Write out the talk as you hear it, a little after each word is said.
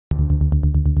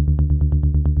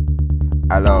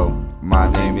Hello, my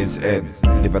name is Ed.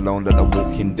 Live alone like the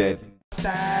Walking Dead.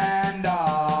 Stand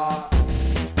up.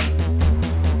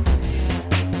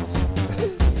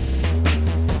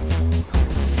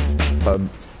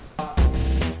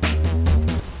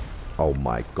 Oh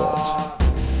my god.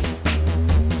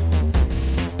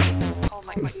 Oh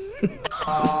my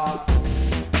god.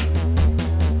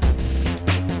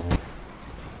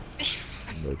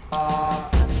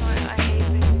 That's why I hate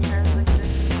making cars like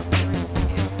this on the race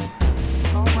video.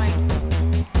 Oh my.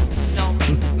 No.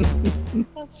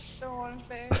 That's so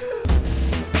unfair.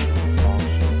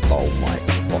 Oh my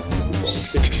fucking god.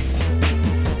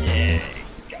 Yeah.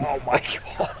 Oh my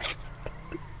god.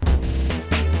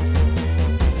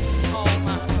 Oh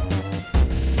man.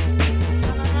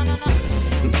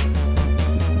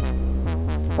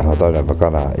 No. I don't have a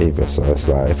gun out either, so it's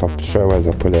like if I show as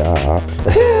I pull it out,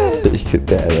 you could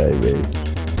detonate me.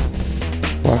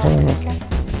 Why can't I?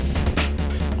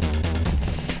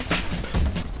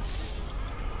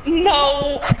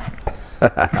 No!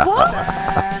 What?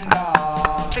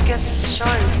 Because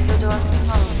sorry, people do have to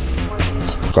know.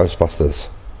 Ghostbusters.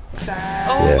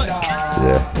 Oh Yeah. my god.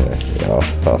 Yeah. I'm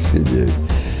asking you.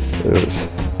 It was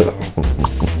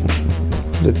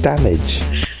the damage.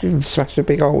 You smashed a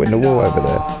big hole in the wall over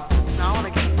there. Now I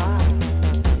wanna get mad.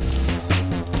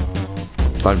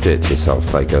 Don't do it to yourself,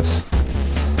 Vegas.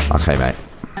 Okay, mate.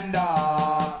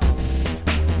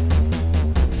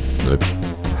 Nope.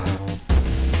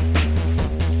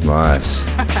 Nice.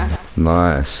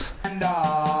 Nice.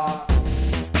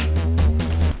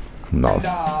 No. I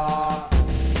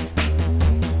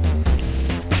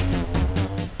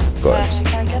Got it. actually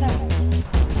can't get him.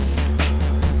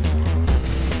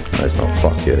 No, it's not.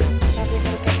 Fuck you.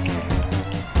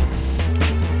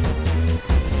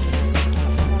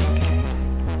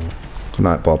 Good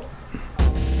night, Bob.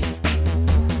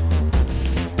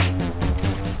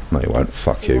 No, you won't.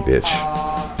 Fuck you, bitch.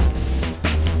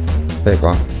 There you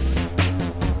go.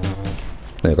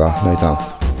 There you go. Lay down.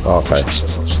 Oh, okay.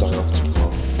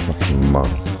 Fucking mug.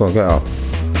 Go on, get up.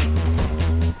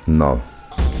 No.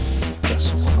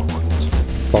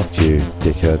 Fuck you,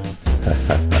 dickhead.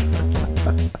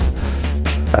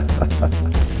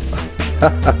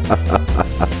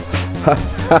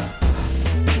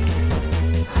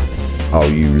 Oh,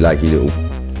 you laggy little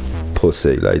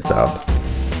pussy, lay down.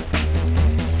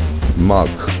 Mug,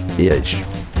 he ain't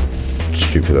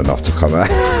stupid enough to come out.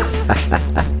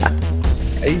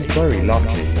 He's very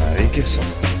lucky, man. He gets a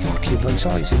fucking looks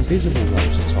like he's invisible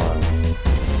most of the time.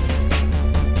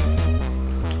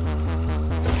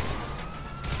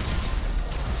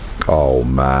 Oh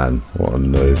man, what a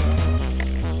noob.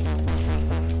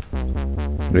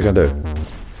 What are you gonna do?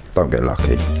 Don't get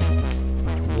lucky.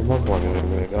 Another one in a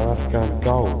minute, Afghan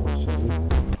gold or something.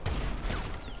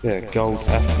 Yeah, gold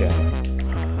Afghan.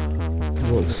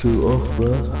 What, suit off,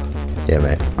 bro? Yeah,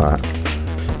 mate. Alright.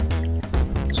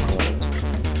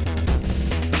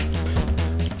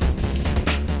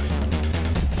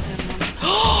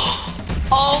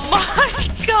 Oh my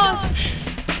god!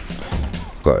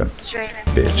 Got him. Straight in.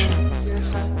 Bitch.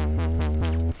 Suicide.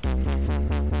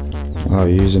 Oh,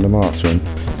 you're using the marksman.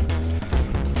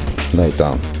 Lay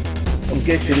down. I'm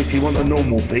guessing if you want a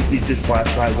normal beat, you just buy a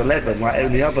size 11, like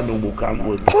any other normal gun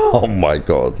would. Oh my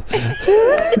god.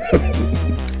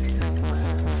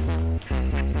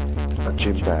 A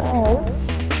gym bag.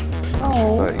 Yes.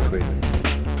 Oh. 30 quid.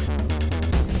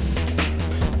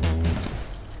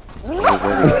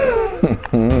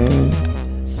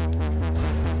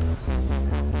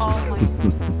 Oh my.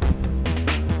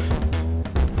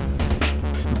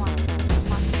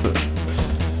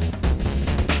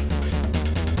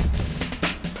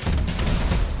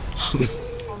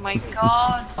 Oh my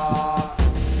god.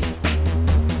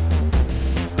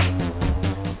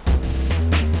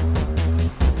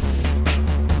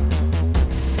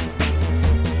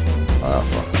 Oh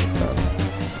fucking god.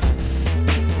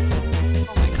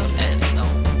 Oh my god, Ed, no.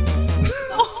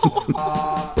 No.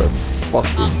 I'm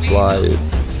fucking flying.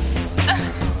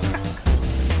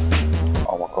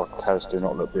 Oh my god, Taz, do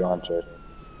not look behind you.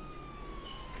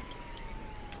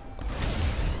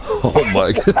 Oh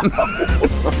my god.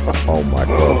 Oh my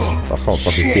god. I can't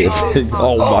fucking see a thing.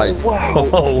 Oh my.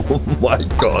 Oh my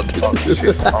god. Oh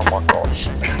shit, oh my gosh.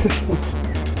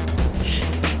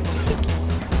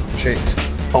 Shit.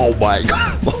 Oh my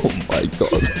god. Oh my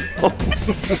god.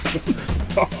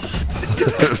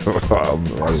 I'm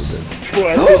rolling.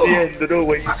 Right at the end, and all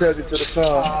when you turn into the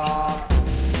car.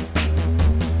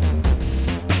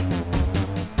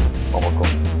 Oh my god.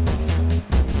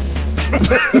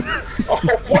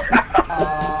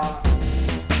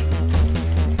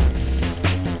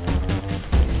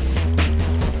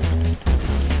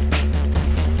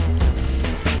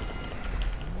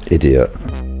 Idiot.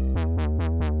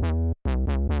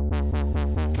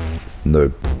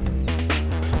 Noob.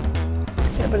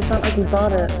 Yeah, but it's not like we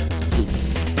bought it.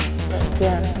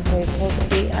 Yeah, okay, pause the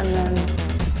beat and then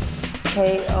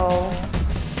K-O-L.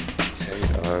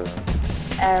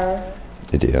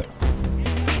 Idiot.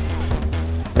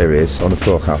 There he is, on the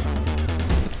floor, Cal.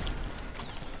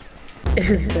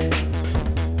 Is it?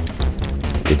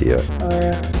 Idiot. Oh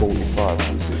yeah. 45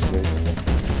 from 60.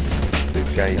 Big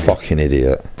game. Fucking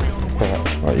idiot.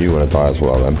 Right, you wanna die as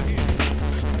well then?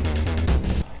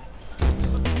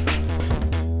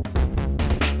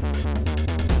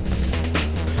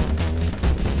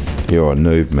 You're a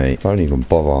noob, mate. Don't even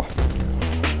bother.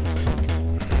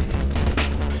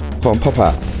 Come on, pop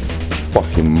out.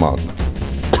 Fucking mug.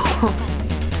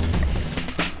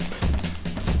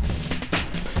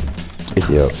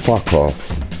 Idiot, fuck off.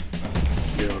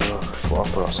 Yeah, that's what I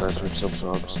thought I say to him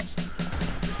sometimes.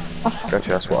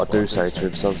 Actually, that's what I do say to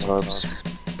him sometimes.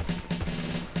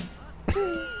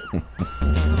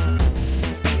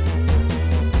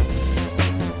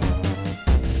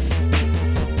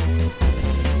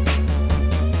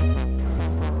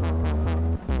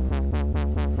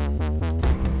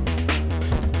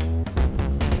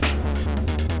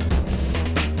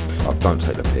 Oh, don't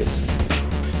take the piss.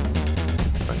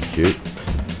 Thank you.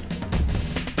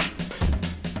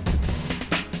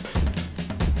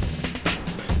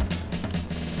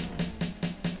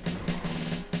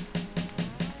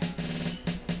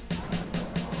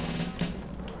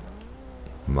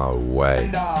 No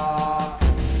way.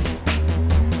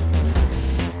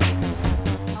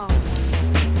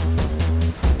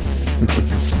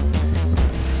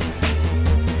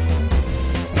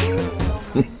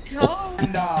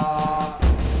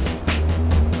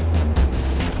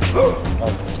 Oh,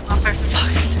 for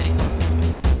fuck's sake.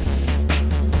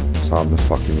 So I'm a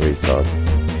fucking retard.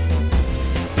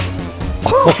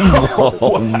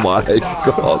 Oh my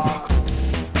god.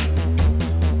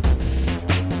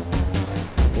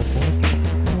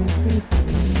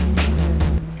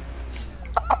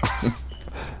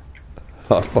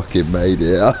 I fucking made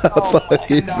it. I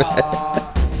fucking made it.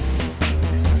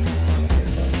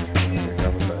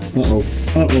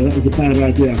 Uh-oh, that was a bad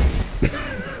idea.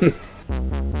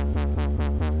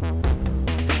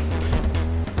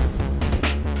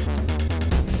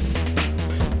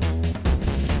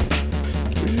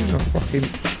 We're using a fucking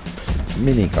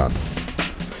minigun.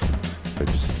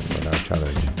 Oops, we're now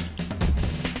challenge.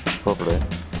 Probably.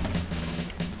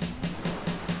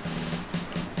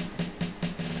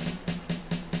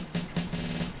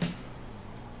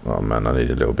 Oh man, I need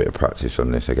a little bit of practice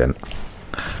on this again.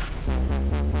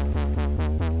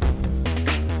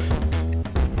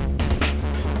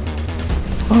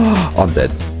 I'm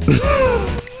dead.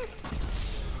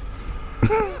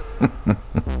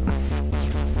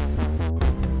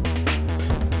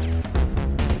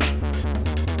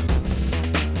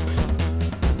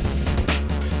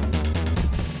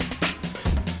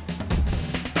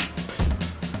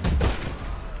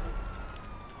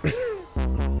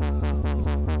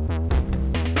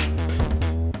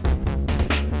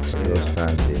 So you're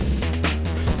standing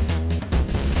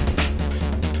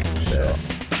there.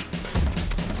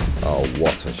 Oh,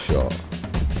 what a shot.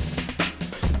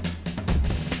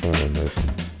 Oh no.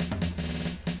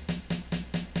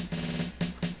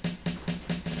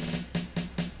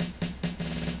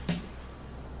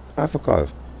 Have a go.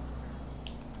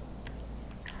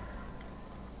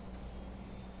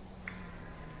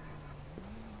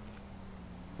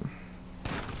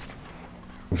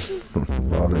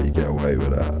 I'll let you get away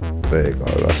with that. There you go,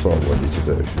 that's what I want you to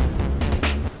do.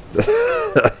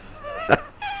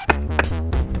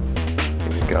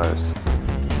 Here he goes.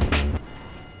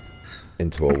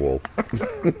 Into a wall.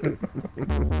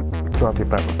 Drive your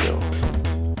Batmobile.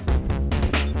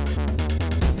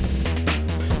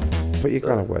 Put your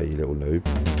gun away, you little noob.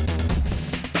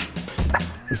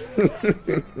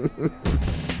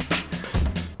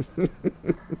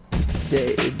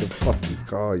 Get in the fucking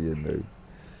car, you noob.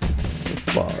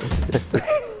 Fuck.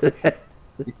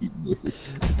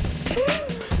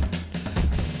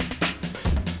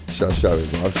 I'll show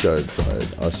him, I'll show him something.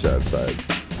 I'll show him something.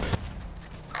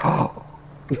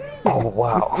 Oh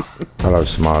wow. Hello,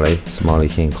 Smiley. Smiley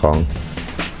King Kong.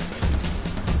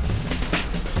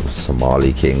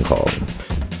 Somali King Kong.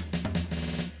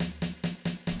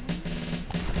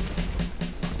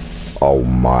 Oh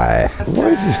my.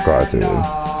 What is this guy doing?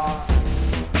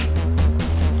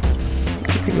 What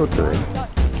do you think you're doing?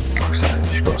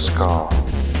 She's got a scar.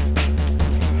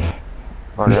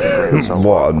 Oh,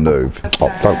 What a noob.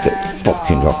 Oh, don't get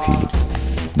fucking lucky,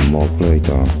 my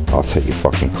bleeder. I'll take your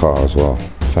fucking car as well.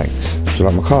 Thanks. Do you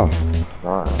like my car?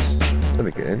 Nice. Let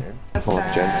me get in. Come on,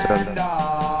 Jensen.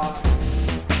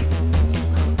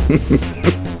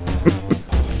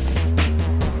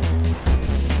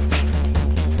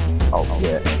 Oh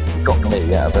yeah, got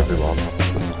me out of everyone.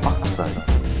 For fuck's sake.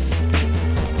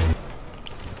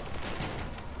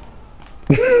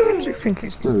 Who do you think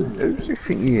he's doing? Who do you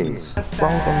think he is?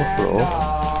 Rolled on the floor.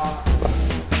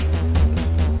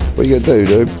 What you gonna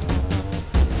do, noob?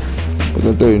 What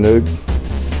you gonna do, noob?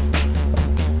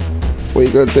 What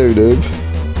you gonna do, noob?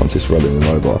 I'm just running him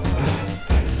over.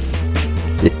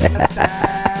 Yeah.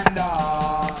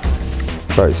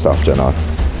 Great stuff, Jenna.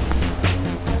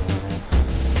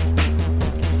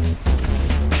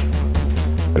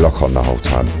 Lock on the whole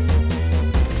time.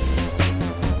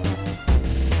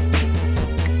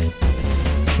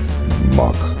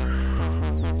 Mug.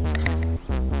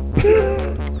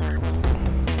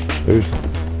 Who's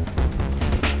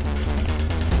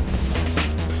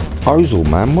Ozil,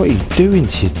 man? What are you doing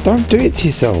to you? Don't do it to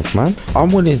yourself, man.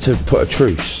 I'm willing to put a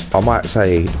truce. I might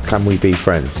say, can we be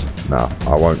friends? No,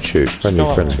 I won't shoot. Friendly,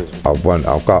 friendly. I won't.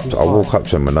 I'll go up. I'll walk up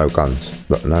to him with no guns.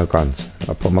 Look, no guns.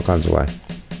 I'll put my guns away.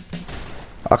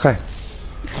 Okay.